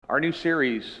Our new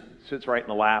series sits right in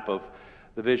the lap of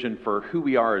the vision for who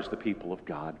we are as the people of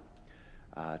God,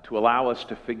 to allow us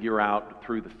to figure out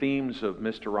through the themes of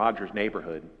Mr. Rogers'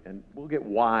 neighborhood, and we'll get the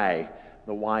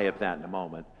why of that in a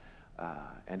moment,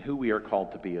 and who we are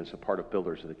called to be as a part of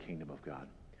builders of the kingdom of God.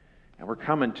 And we're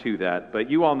coming to that, but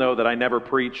you all know that I never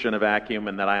preach in a vacuum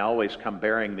and that I always come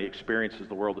bearing the experiences of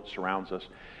the world that surrounds us,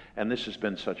 and this has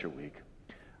been such a week.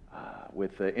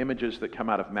 With the images that come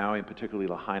out of Maui, and particularly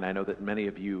Lahaina, I know that many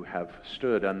of you have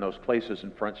stood on those places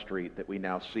in Front Street that we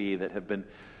now see that have been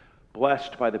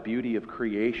blessed by the beauty of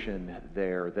creation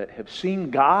there, that have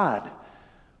seen God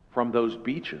from those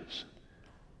beaches.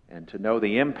 And to know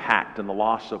the impact and the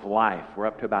loss of life, we're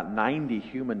up to about 90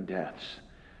 human deaths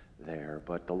there,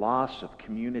 but the loss of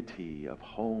community, of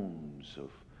homes, of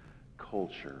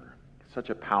culture, such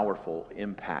a powerful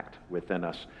impact within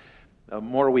us. The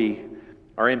more we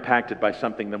are impacted by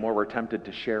something, the more we're tempted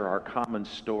to share our common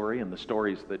story and the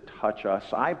stories that touch us.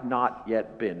 I've not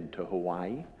yet been to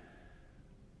Hawaii,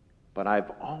 but I've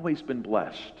always been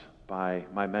blessed by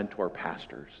my mentor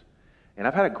pastors. And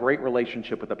I've had a great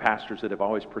relationship with the pastors that have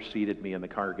always preceded me in the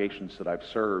congregations that I've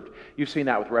served. You've seen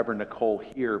that with Reverend Nicole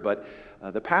here, but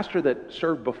the pastor that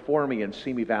served before me in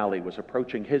Simi Valley was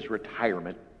approaching his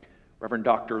retirement, Reverend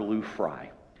Dr. Lou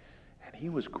Fry. And he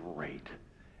was great.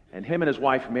 And him and his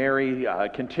wife, Mary,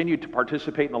 continued to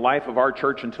participate in the life of our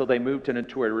church until they moved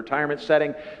into a retirement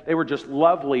setting. They were just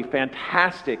lovely,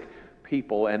 fantastic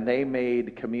people, and they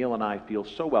made Camille and I feel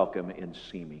so welcome in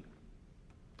Simi.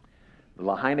 The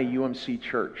Lahaina UMC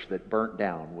church that burnt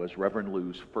down was Reverend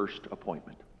Lou's first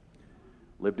appointment.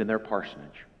 Lived in their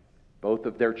parsonage. Both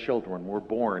of their children were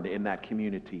born in that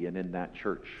community and in that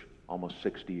church almost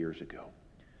 60 years ago.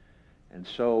 And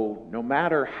so, no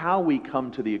matter how we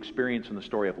come to the experience and the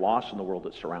story of loss in the world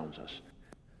that surrounds us,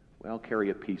 we'll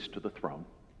carry a piece to the throne.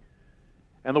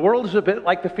 And the world is a bit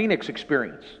like the Phoenix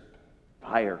experience.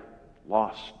 Fire,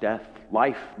 loss, death,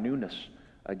 life, newness.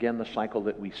 Again, the cycle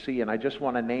that we see. And I just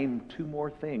want to name two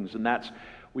more things, and that's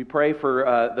we pray for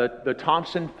the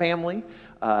Thompson family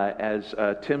as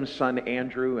Tim's son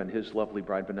Andrew and his lovely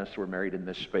bride Vanessa were married in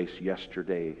this space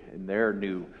yesterday in their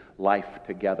new life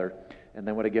together. And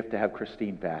then what a gift to have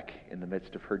Christine back in the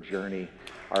midst of her journey.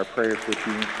 Our prayers with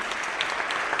you.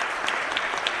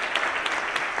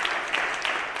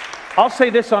 I'll say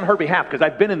this on her behalf because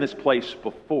I've been in this place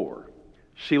before.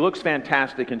 She looks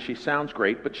fantastic and she sounds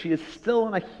great, but she is still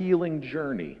on a healing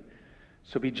journey.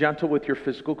 So be gentle with your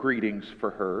physical greetings for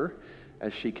her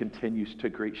as she continues to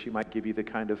greet. She might give you the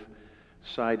kind of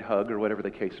side hug or whatever the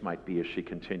case might be as she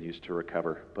continues to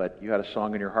recover. But you had a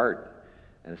song in your heart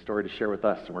and a story to share with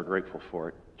us, and we're grateful for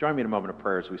it. Join me in a moment of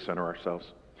prayer as we center ourselves.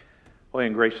 Holy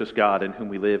and gracious God, in whom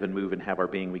we live and move and have our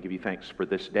being, we give you thanks for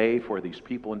this day, for these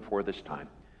people, and for this time.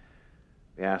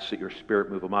 We ask that your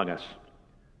Spirit move among us,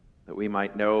 that we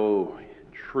might know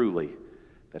truly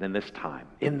that in this time,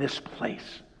 in this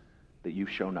place, that you've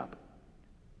shown up,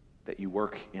 that you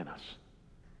work in us,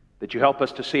 that you help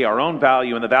us to see our own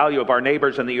value and the value of our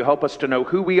neighbors, and that you help us to know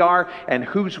who we are and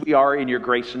whose we are in your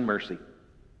grace and mercy.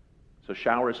 So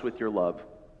shower us with your love.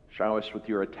 Shower us with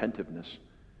your attentiveness.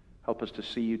 Help us to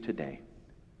see you today.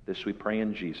 This we pray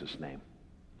in Jesus' name.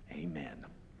 Amen.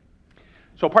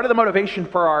 So part of the motivation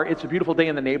for our It's a Beautiful Day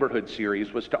in the Neighborhood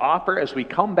series was to offer, as we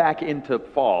come back into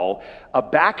fall, a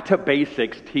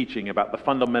back-to-basics teaching about the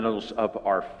fundamentals of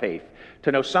our faith.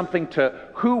 To know something to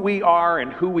who we are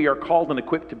and who we are called and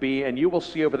equipped to be. And you will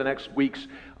see over the next weeks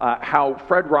how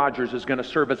Fred Rogers is going to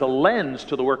serve as a lens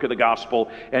to the work of the gospel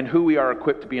and who we are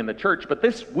equipped to be in the church. But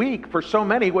this week, for so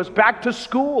many, was back to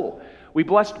school. We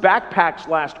blessed backpacks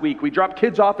last week. We dropped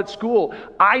kids off at school.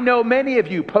 I know many of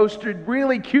you posted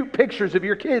really cute pictures of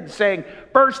your kids saying,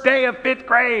 first day of 5th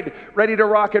grade, ready to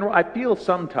rock and roll. I feel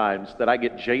sometimes that I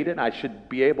get jaded. I should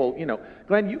be able,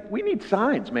 Glenn, we need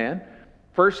signs, man.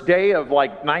 First day of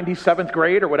like 97th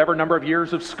grade or whatever number of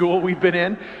years of school we've been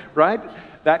in, right?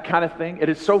 That kind of thing. It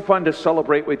is so fun to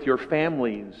celebrate with your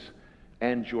families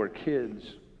and your kids.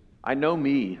 I know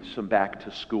me some back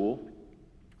to school.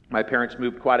 My parents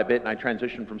moved quite a bit, and I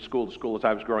transitioned from school to school as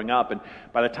I was growing up. And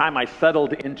by the time I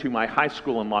settled into my high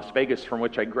school in Las Vegas, from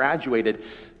which I graduated,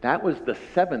 that was the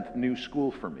 7th new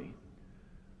school for me.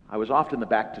 I was often the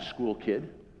back-to-school kid,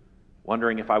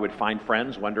 wondering if I would find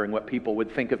friends, wondering what people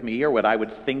would think of me or what I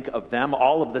would think of them.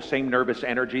 All of the same nervous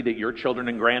energy that your children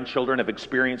and grandchildren have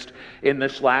experienced in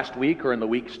this last week or in the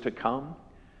weeks to come.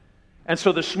 And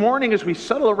so this morning, as we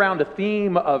settle around a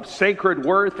theme of sacred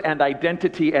worth and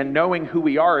identity and knowing who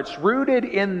we are, it's rooted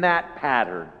in that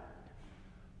pattern.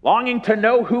 Longing to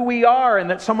know who we are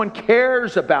and that someone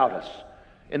cares about us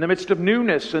In the midst of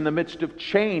newness, in the midst of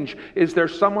change, is there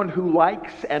someone who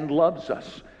likes and loves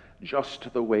us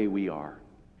just the way we are?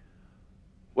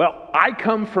 Well, I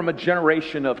come from a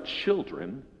generation of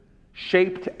children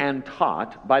shaped and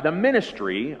taught by the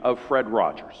ministry of Fred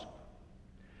Rogers.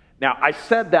 Now, I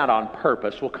said that on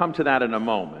purpose. We'll come to that in a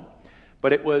moment.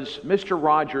 But it was Mr.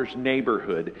 Rogers'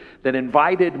 neighborhood that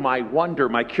invited my wonder,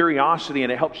 my curiosity,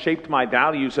 and it helped shape my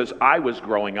values as I was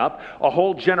growing up. A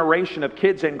whole generation of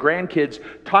kids and grandkids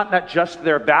taught not just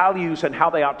their values and how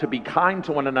they ought to be kind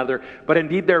to one another, but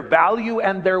indeed their value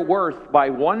and their worth by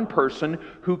one person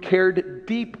who cared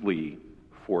deeply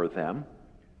for them.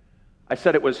 I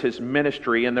said it was his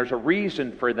ministry, and there's a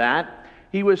reason for that.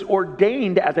 He was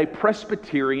ordained as a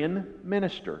Presbyterian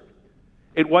minister.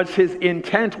 It was his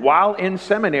intent while in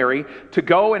seminary to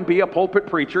go and be a pulpit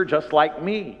preacher just like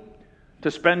me,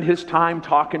 to spend his time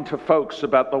talking to folks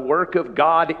about the work of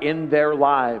God in their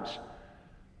lives.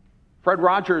 Fred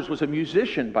Rogers was a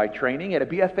musician by training, had a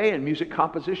BFA in music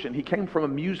composition. He came from a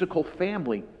musical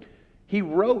family. He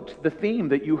wrote the theme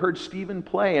that you heard Stephen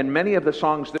play and many of the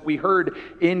songs that we heard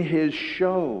in his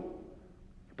show.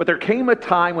 But there came a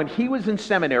time when he was in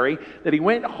seminary that he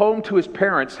went home to his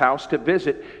parents' house to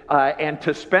visit and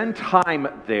to spend time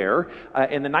there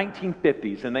in the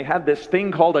 1950s. And they had this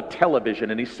thing called a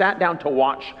television, and he sat down to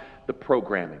watch the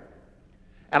programming.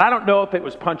 And I don't know if it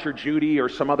was Punch or Judy or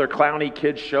some other clowny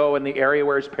kids show in the area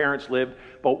where his parents lived,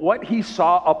 but what he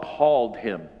saw appalled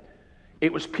him.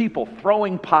 It was people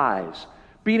throwing pies,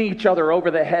 beating each other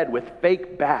over the head with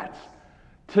fake bats,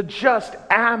 to just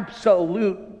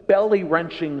absolute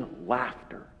belly-wrenching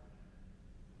laughter.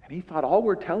 And he thought, all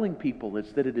we're telling people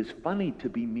is that it is funny to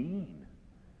be mean.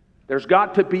 There's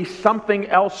got to be something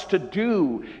else to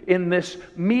do in this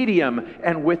medium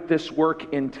and with this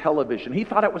work in television. He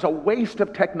thought it was a waste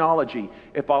of technology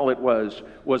if all it was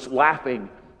laughing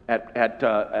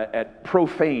at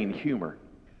profane humor.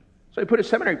 So he put his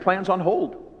seminary plans on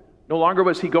hold. No longer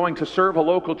was he going to serve a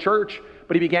local church,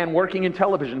 but he began working in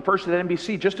television, first at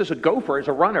NBC, just as a gopher, as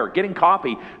a runner, getting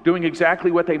coffee, doing exactly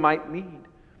what they might need.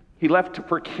 He left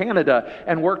for Canada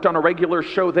and worked on a regular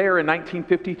show there in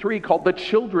 1953 called The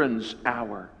Children's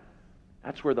Hour.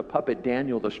 That's where the puppet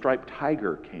Daniel the Striped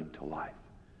Tiger came to life.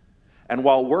 And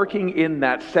while working in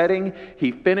that setting,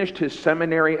 he finished his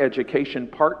seminary education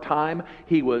part-time.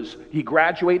 He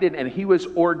graduated and he was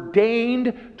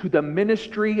ordained to the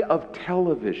ministry of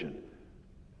television,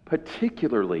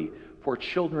 particularly for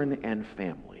children and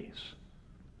families.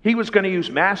 He was going to use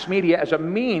mass media as a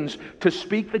means to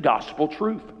speak the gospel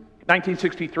truth.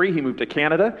 1963, he moved to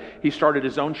Canada. He started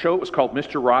his own show. It was called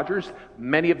Mr. Rogers.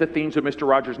 Many of the themes of Mr.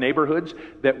 Rogers' neighborhoods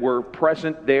that were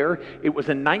present there. It was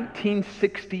in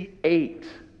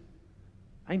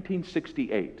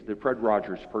 1968 that Fred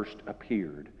Rogers first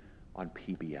appeared on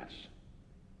PBS.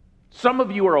 Some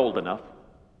of you are old enough,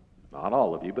 not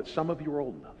all of you, but some of you are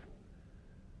old enough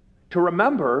to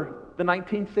remember the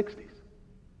 1960s.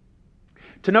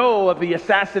 To know of the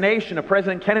assassination of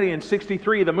President Kennedy in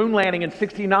 63, the moon landing in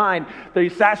 69, the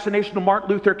assassination of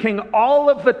Martin Luther King, all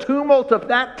of the tumult of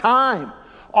that time,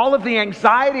 all of the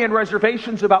anxiety and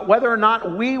reservations about whether or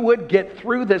not we would get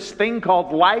through this thing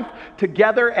called life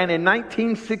together. And in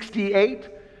 1968,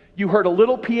 you heard a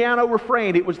little piano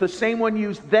refrain. It was the same one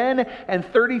used then and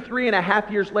 33 and a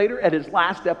half years later at his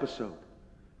last episode.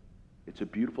 It's a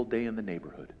beautiful day in the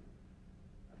neighborhood.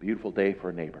 A beautiful day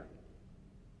for a neighbor.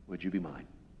 Would you be mine?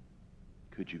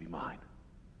 Could you be mine?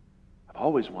 I've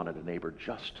always wanted a neighbor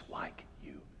just like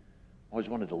you. I've always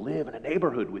wanted to live in a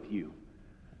neighborhood with you.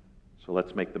 So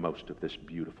let's make the most of this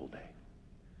beautiful day.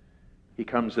 He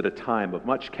comes at a time of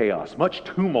much chaos, much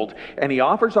tumult, and he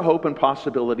offers a hope and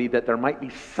possibility that there might be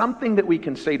something that we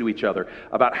can say to each other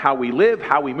about how we live,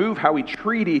 how we move, how we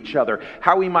treat each other,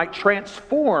 how we might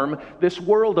transform this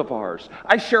world of ours.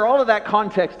 I share all of that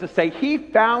context to say he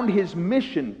found his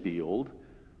mission field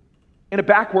in a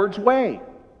backwards way.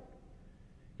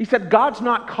 He said, God's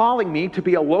not calling me to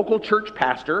be a local church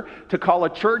pastor, to call a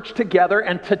church together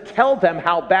and to tell them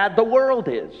how bad the world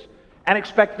is and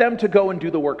expect them to go and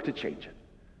do the work to change it.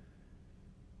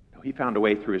 No, he found a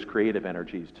way through his creative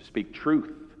energies to speak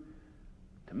truth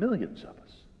to millions of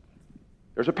us.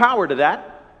 There's a power to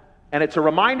that, and it's a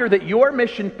reminder that your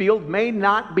mission field may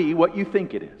not be what you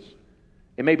think it is.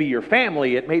 It may be your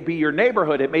family, it may be your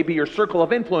neighborhood, it may be your circle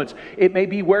of influence, it may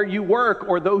be where you work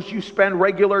or those you spend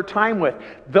regular time with.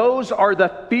 Those are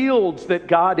the fields that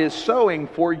God is sowing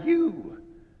for you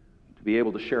to be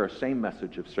able to share a same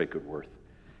message of sacred worth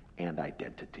and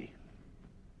identity.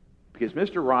 Because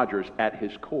Mr. Rogers, at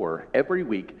his core, every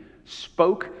week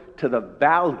spoke to the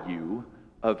value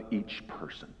of each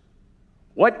person.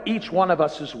 What each one of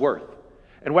us is worth.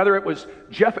 And whether it was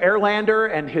Jeff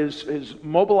Erlander and his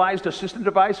mobilized assistant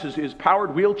device, his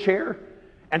powered wheelchair,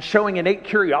 and showing innate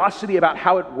curiosity about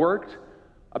how it worked,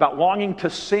 about longing to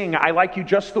sing, "I like you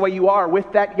just the way you are,"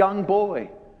 with that young boy.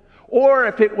 Or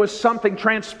if it was something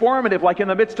transformative, like in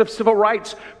the midst of civil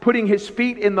rights, putting his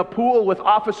feet in the pool with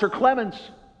Officer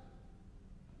Clemens,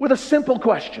 with a simple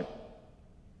question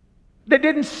that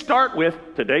didn't start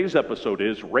with, "Today's episode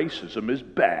is racism is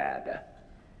bad."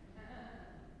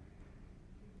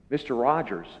 Mr.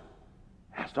 Rogers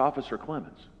asked Officer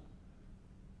Clemens,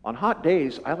 "On hot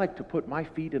days, I like to put my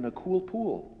feet in a cool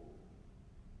pool.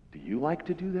 Do you like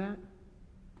to do that?"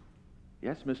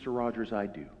 "Yes, Mr. Rogers, I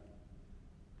do.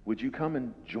 Would you come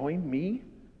and join me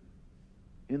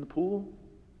in the pool?"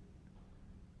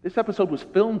 This episode was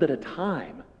filmed at a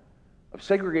time of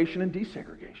segregation and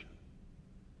desegregation,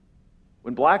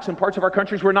 when blacks in parts of our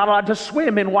countries were not allowed to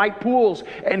swim in white pools.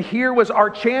 And here was our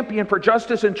champion for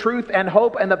justice and truth and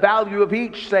hope and the value of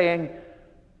each saying,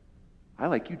 "I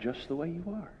like you just the way you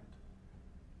are.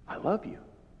 I love you.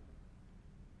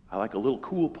 I like a little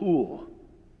cool pool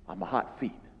on my hot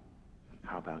feet.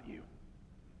 How about you?"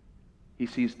 He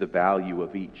sees the value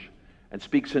of each and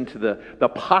speaks into the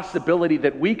possibility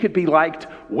that we could be liked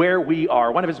where we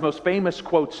are. One of his most famous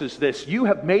quotes is this: "You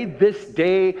have made this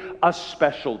day a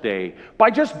special day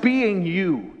by just being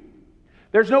you.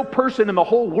 There's no person in the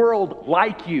whole world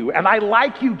like you, and I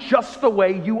like you just the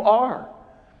way you are."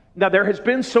 Now, there has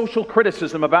been social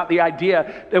criticism about the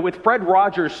idea that with Fred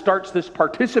Rogers starts this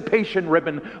participation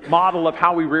ribbon model of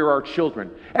how we rear our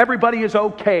children. Everybody is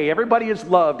okay. Everybody is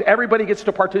loved. Everybody gets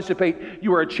to participate.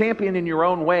 You are a champion in your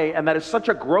own way. And that is such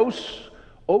a gross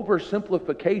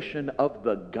oversimplification of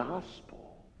the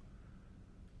gospel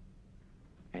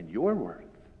and your worth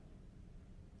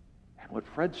and what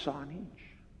Fred saw in each.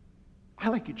 I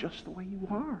like you just the way you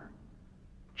are.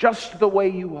 Just the way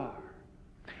you are.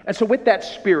 And so with that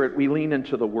spirit, we lean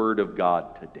into the Word of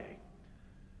God today.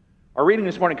 Our reading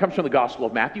this morning comes from the Gospel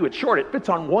of Matthew. It's short. It fits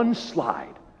on one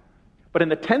slide. But in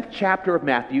the 10th chapter of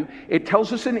Matthew, it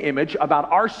tells us an image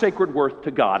about our sacred worth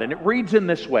to God. And it reads in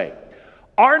this way: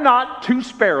 "Are not 2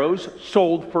 sparrows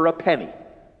sold for a penny?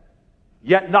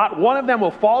 Yet not one of them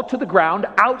will fall to the ground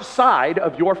outside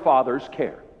of your Father's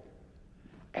care.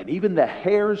 And even the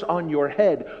hairs on your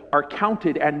head are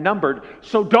counted and numbered.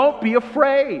 So don't be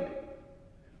afraid.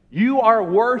 You are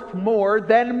worth more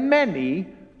than many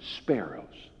sparrows."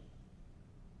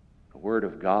 The Word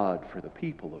of God for the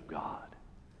people of God.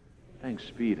 Thanks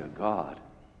be to God.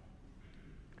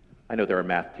 I know there are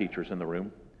math teachers in the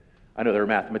room. I know there are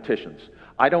mathematicians.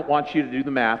 I don't want you to do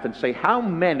the math and say, "How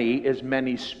many is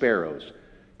many sparrows?"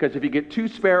 Because if you get 2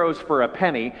 sparrows for a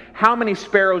penny, how many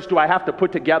sparrows do I have to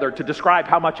put together to describe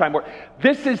how much I'm worth?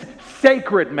 This is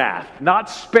sacred math, not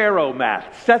sparrow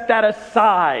math. Set that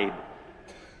aside.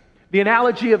 The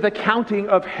analogy of the counting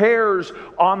of hairs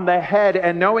on the head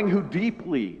and knowing who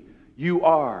deeply you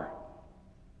are.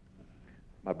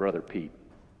 My brother Pete,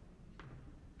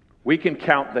 we can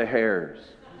count the hairs.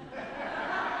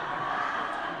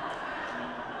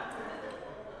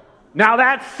 Now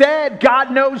that said,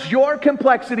 God knows your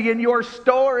complexity and your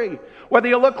story. Whether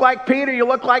you look like Pete or you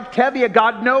look like Tevye,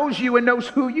 God knows you and knows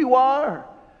who you are.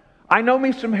 I know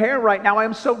me some hair right now. I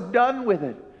am so done with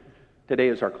it. Today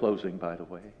is our closing, by the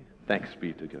way. Thanks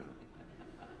be to God.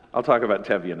 I'll talk about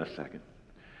Tevye in a second.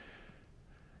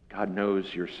 God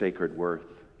knows your sacred worth,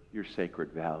 your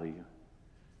sacred value.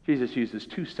 Jesus uses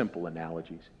 2 simple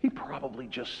analogies. He probably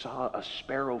just saw a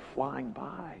sparrow flying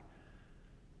by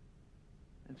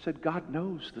and said, God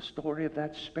knows the story of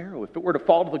that sparrow. If it were to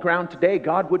fall to the ground today,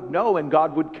 God would know and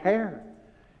God would care.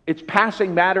 It's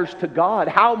passing matters to God.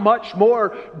 How much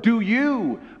more do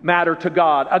you matter to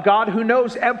God? A God who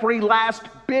knows every last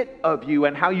bit of you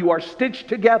and how you are stitched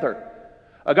together.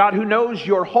 A God who knows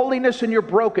your holiness and your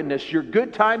brokenness, your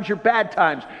good times, your bad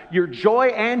times, your joy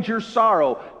and your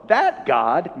sorrow. That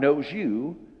God knows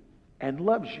you and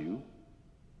loves you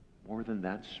more than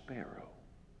that sparrow.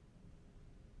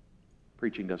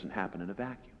 Preaching doesn't happen in a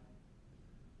vacuum.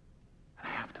 I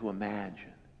have to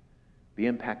imagine the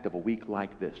impact of a week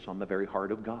like this on the very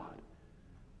heart of God.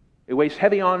 It weighs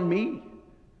heavy on me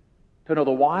to know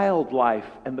the wildlife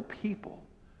and the people,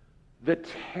 the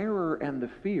terror and the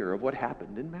fear of what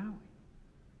happened in Maui.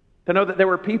 To know that there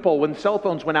were people, when cell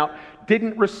phones went out,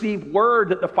 didn't receive word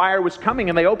that the fire was coming,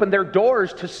 and they opened their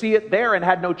doors to see it there and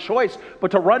had no choice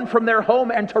but to run from their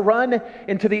home and to run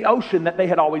into the ocean that they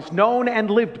had always known and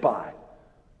lived by.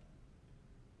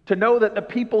 To know that the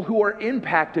people who are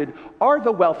impacted are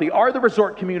the wealthy, are the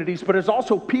resort communities, but it's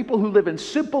also people who live in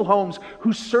simple homes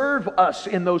who serve us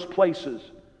in those places,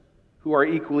 who are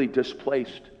equally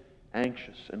displaced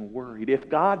anxious and worried. If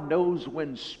God knows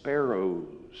when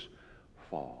sparrows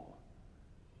fall,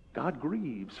 God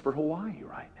grieves for Hawaii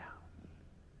right now.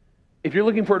 If you're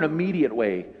looking for an immediate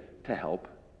way to help,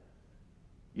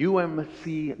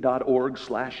 umc.org/give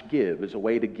is a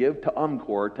way to give to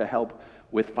UMCOR to help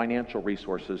with financial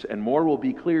resources. And more will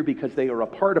be clear because they are a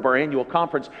part of our annual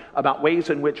conference about ways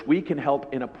in which we can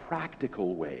help in a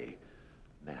practical way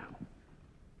now.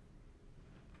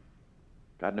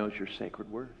 God knows your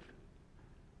sacred worth.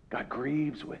 God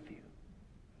grieves with you.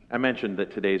 I mentioned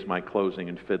that today's my closing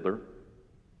in Fiddler.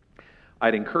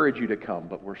 I'd encourage you to come,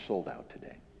 but we're sold out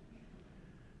today.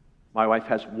 My wife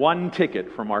has one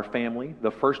ticket from our family,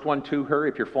 the first one to her.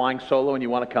 If you're flying solo and you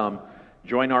want to come,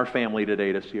 join our family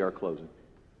today to see our closing.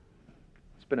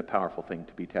 It's been a powerful thing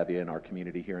to be Tevye in our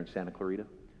community here in Santa Clarita,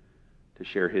 to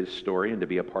share his story and to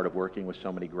be a part of working with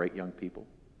so many great young people.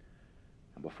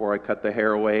 And before I cut the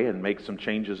hair away and make some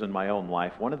changes in my own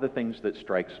life, one of the things that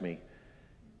strikes me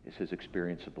is his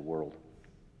experience of the world.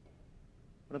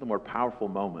 One of the more powerful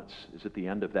moments is at the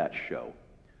end of that show.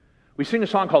 We sing a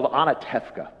song called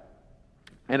Anatevka.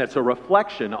 And it's a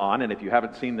reflection on, and if you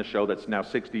haven't seen the show that's now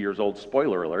 60 years old,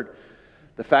 spoiler alert,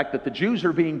 the fact that the Jews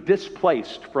are being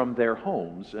displaced from their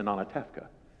homes in Anatevka,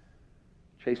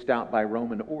 chased out by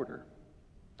Roman order.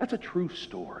 That's a true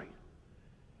story.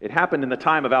 It happened in the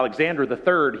time of Alexander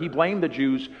III. He blamed the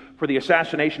Jews for the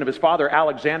assassination of his father,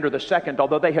 Alexander II,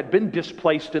 although they had been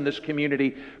displaced in this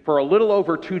community for a little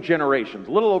over 2 generations,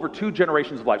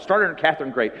 of life. Started in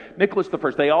Catherine Great, Nicholas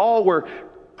I. They all were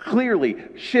clearly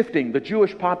shifting the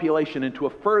Jewish population into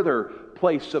a further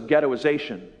place of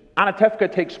ghettoization.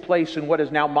 Anatevka takes place in what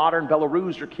is now modern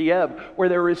Belarus or Kiev, where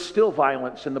there is still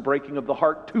violence and the breaking of the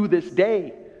heart to this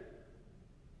day.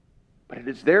 But it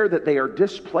is there that they are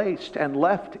displaced and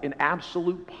left in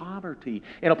absolute poverty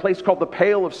in a place called the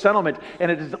Pale of Settlement. And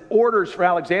it is orders for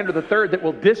Alexander III that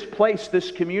will displace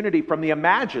this community from the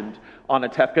imagined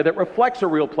Anatevka that reflects a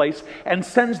real place and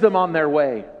sends them on their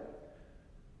way.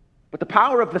 But the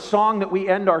power of the song that we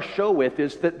end our show with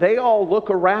is that they all look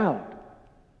around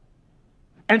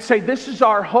and say, this is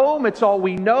our home, it's all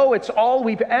we know, it's all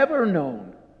we've ever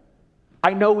known.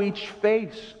 I know each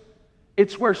face.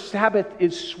 It's where Sabbath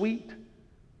is sweet.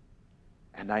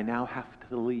 And I now have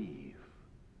to leave.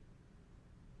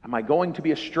 Am I going to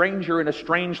be a stranger in a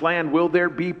strange land? Will there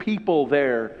be people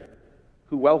there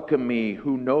who welcome me,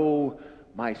 who know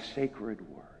my sacred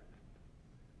worth?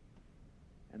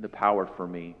 And the power for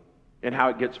me and how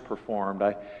it gets performed.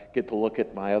 I get to look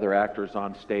at my other actors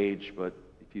on stage, but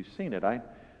if you've seen it, I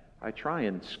try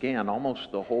and scan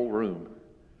almost the whole room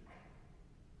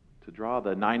to draw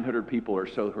the 900 people or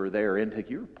so who are there into,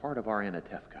 you're part of our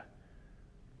Anatevka.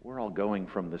 We're all going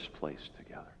from this place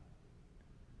together.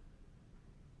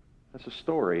 That's a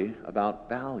story about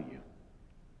value,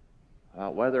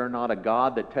 about whether or not a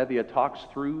God that Tevye talks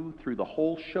through the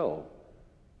whole show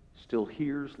still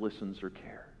hears, listens, or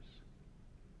cares.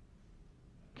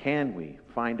 Can we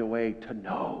find a way to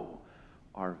know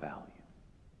our value?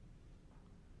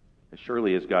 As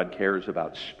surely as God cares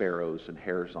about sparrows and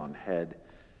hairs on head,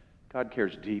 God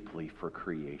cares deeply for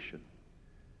creation.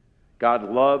 God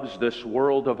loves this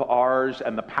world of ours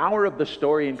and the power of the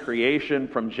story in creation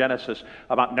from Genesis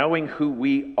about knowing who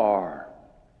we are.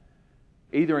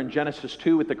 Either in Genesis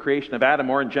 2 with the creation of Adam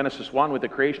or in Genesis 1 with the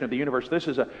creation of the universe. This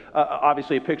is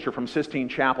obviously a picture from Sistine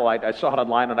Chapel. I saw it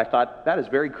online and I thought, that is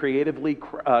very creatively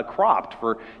cropped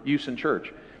for use in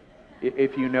church.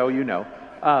 If you know, you know.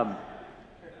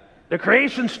 The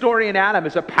creation story in Adam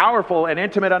is a powerful and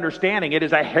intimate understanding. It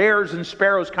is a hares and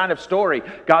sparrows kind of story.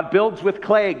 God builds with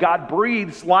clay. God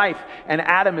breathes life, and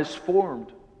Adam is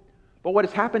formed. But what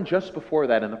has happened just before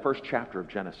that in the first chapter of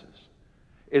Genesis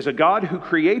is a God who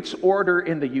creates order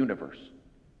in the universe.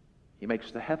 He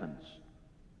makes the heavens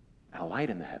and a light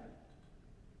in the heaven.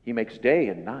 He makes day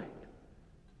and night.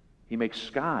 He makes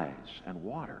skies and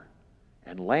water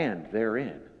and land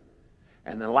therein.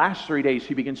 And in the last 3 days,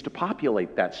 he begins to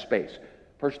populate that space.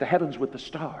 First the heavens with the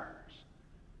stars,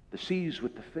 the seas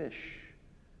with the fish,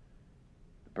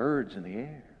 the birds in the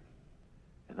air.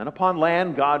 And then upon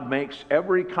land, God makes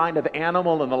every kind of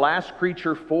animal, and the last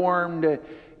creature formed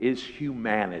is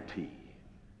humanity.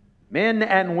 Men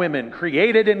and women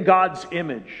created in God's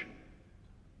image.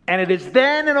 And it is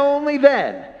then and only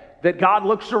then that God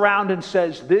looks around and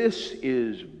says, this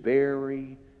is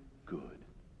very good.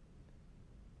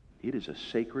 It is a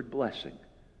sacred blessing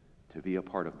to be a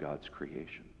part of God's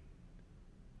creation.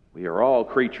 We are all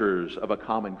creatures of a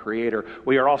common Creator.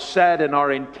 We are all set in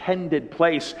our intended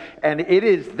place. And it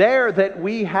is there that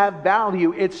we have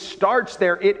value. It starts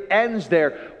there. It ends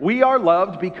there. We are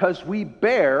loved because we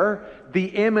bear the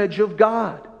image of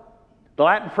God. The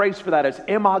Latin phrase for that is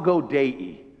imago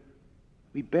Dei.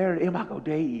 We bear imago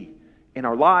Dei in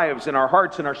our lives, in our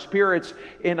hearts, in our spirits,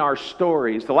 in our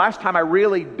stories. The last time I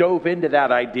really dove into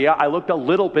that idea, I looked a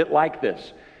little bit like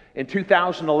this. In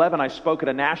 2011, I spoke at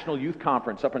a national youth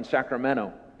conference up in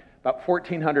Sacramento. About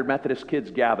 1,400 Methodist kids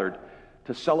gathered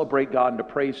to celebrate God and to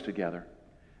praise together.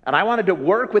 And I wanted to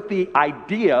work with the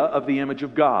idea of the image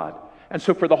of God. And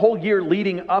so for the whole year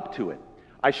leading up to it,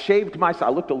 I shaved myself.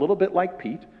 I looked a little bit like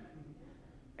Pete.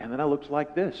 And then I looked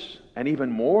like this, and even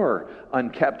more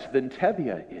unkempt than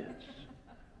Tevye is.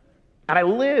 And I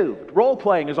lived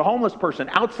role-playing as a homeless person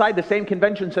outside the same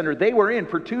convention center they were in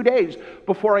for 2 days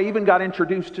before I even got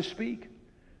introduced to speak.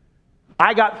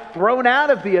 I got thrown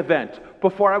out of the event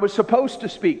before I was supposed to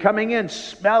speak, coming in,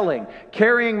 smelling,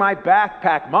 carrying my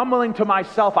backpack, mumbling to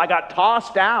myself. I got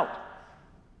tossed out.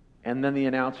 And then the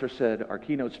announcer said, our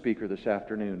keynote speaker this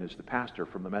afternoon is the pastor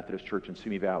from the Methodist Church in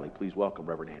Simi Valley. Please welcome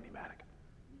Reverend Andy Maddock.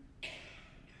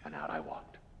 And out I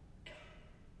walked,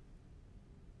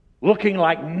 looking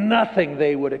like nothing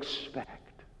they would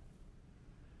expect.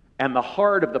 And the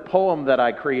heart of the poem that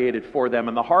I created for them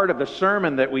and the heart of the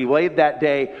sermon that we laid that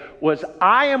day was,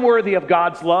 I am worthy of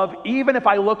God's love even if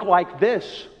I look like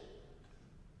this.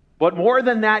 But more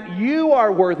than that, you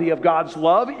are worthy of God's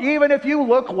love even if you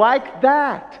look like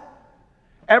that.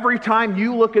 Every time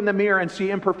you look in the mirror and see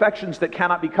imperfections that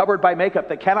cannot be covered by makeup,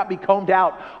 that cannot be combed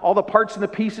out, all the parts and the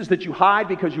pieces that you hide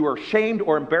because you are ashamed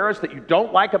or embarrassed that you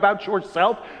don't like about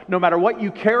yourself, no matter what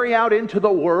you carry out into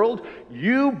the world,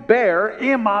 you bear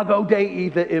imago Dei,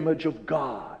 the image of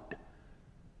God.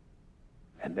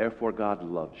 And therefore God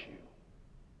loves you,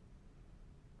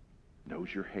 knows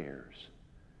your hairs,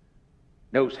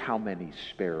 knows how many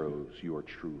sparrows you are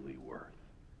truly worth.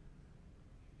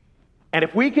 And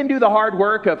if we can do the hard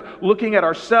work of looking at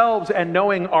ourselves and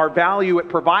knowing our value, it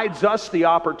provides us the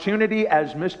opportunity,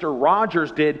 as Mr.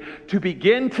 Rogers did, to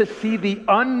begin to see the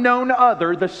unknown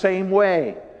other the same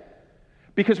way.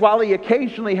 Because while he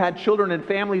occasionally had children and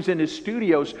families in his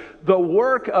studios, the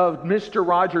work of Mr.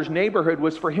 Rogers' neighborhood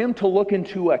was for him to look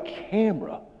into a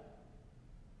camera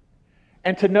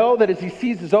and to know that as he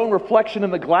sees his own reflection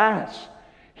in the glass,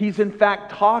 he's in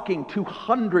fact talking to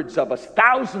hundreds of us,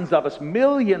 thousands of us,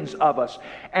 millions of us.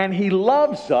 And he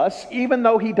loves us even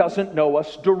though he doesn't know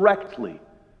us directly.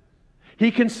 He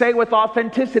can say with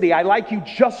authenticity, I like you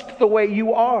just the way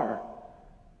you are.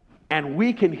 And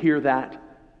we can hear that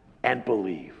and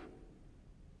believe.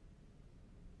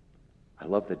 I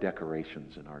love the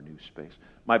decorations in our new space.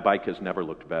 My bike has never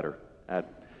looked better.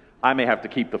 I may have to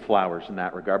keep the flowers in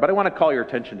that regard, but I want to call your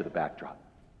attention to the backdrop.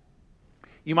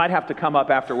 You might have to come up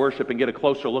after worship and get a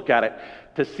closer look at it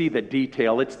to see the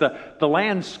detail. It's the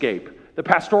landscape, the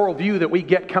pastoral view that we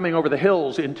get coming over the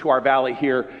hills into our valley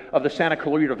here of the Santa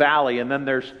Clarita Valley. And then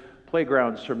there's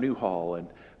playgrounds from Newhall and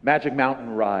Magic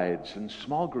Mountain rides and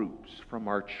small groups from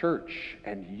our church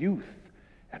and youth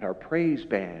and our praise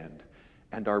band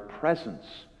and our presence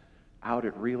out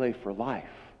at Relay for Life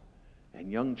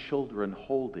and young children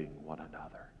holding one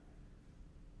another.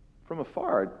 From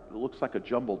afar, it looks like a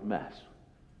jumbled mess.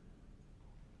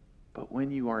 But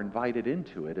when you are invited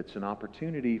into it, it's an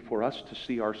opportunity for us to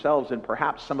see ourselves and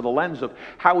perhaps some of the lens of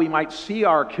how we might see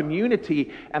our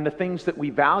community and the things that we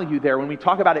value there. When we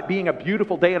talk about it being a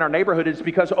beautiful day in our neighborhood, it's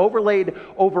because overlaid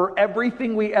over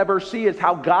everything we ever see is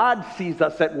how God sees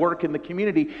us at work in the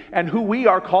community and who we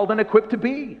are called and equipped to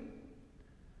be.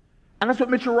 And that's what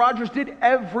Mr. Rogers did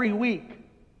every week.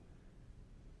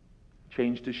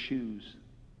 Changed his shoes.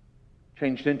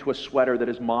 Changed into a sweater that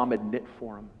his mom had knit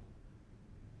for him.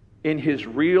 In his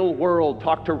real world,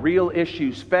 talked to real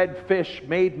issues, fed fish,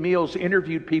 made meals,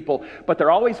 interviewed people. But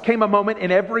there always came a moment in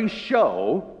every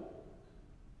show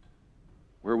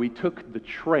where we took the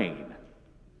train,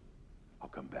 I'll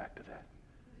come back to that,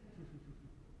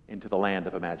 into the land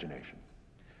of imagination.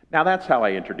 Now that's how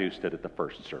I introduced it at the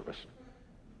first service.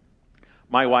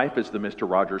 My wife is the Mr.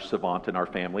 Rogers savant in our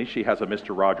family. She has a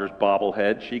Mr. Rogers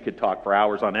bobblehead. She could talk for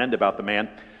hours on end about the man.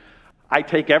 I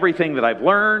take everything that I've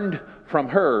learned from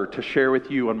her to share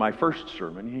with you on my first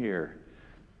sermon here.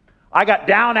 I got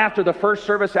down after the first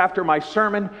service, after my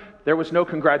sermon. There was no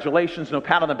congratulations, no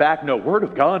pat on the back, no word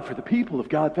of God for the people of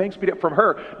God. Thanks be to from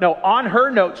her. No, on her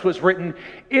notes was written,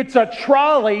 it's a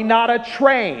trolley, not a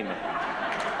train.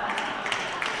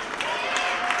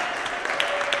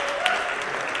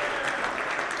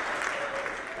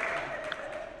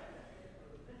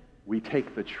 We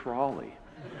take the trolley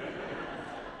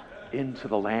into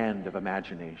the land of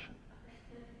imagination.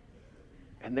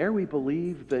 And there we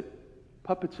believe that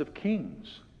puppets of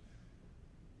kings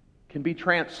can be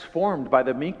transformed by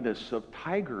the meekness of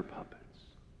tiger puppets.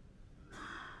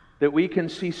 that we can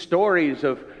see stories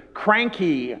of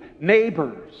cranky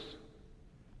neighbors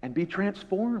and be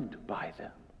transformed by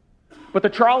them. But the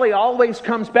trolley always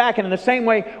comes back, and in the same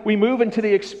way, we move into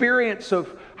the experience of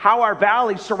how our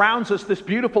valley surrounds us this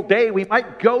beautiful day. We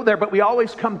might go there, but we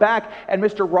always come back, and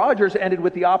Mr. Rogers ended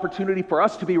with the opportunity for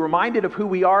us to be reminded of who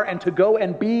we are and to go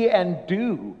and be and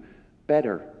do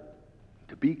better,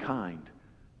 to be kind,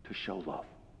 to show love.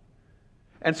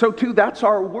 And so too, that's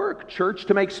our work, church,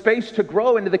 to make space to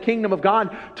grow into the kingdom of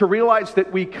God, to realize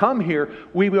that we come here,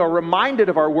 we are reminded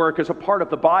of our work as a part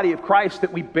of the body of Christ,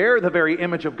 that we bear the very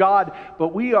image of God, but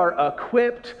we are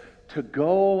equipped to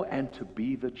go and to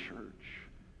be the church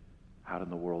out in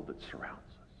the world that surrounds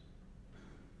us.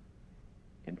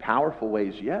 In powerful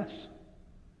ways, yes.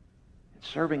 In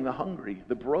serving the hungry,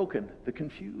 the broken, the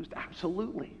confused,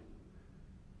 absolutely.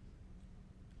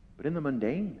 But in the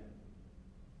mundane,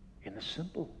 in the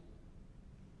simple.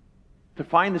 To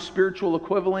find the spiritual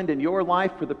equivalent in your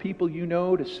life for the people you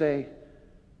know, to say,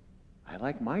 I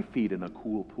like my feet in a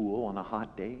cool pool on a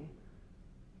hot day.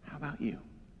 How about you?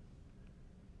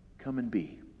 Come and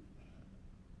be.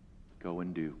 Go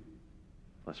and do.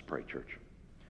 Let's pray, church.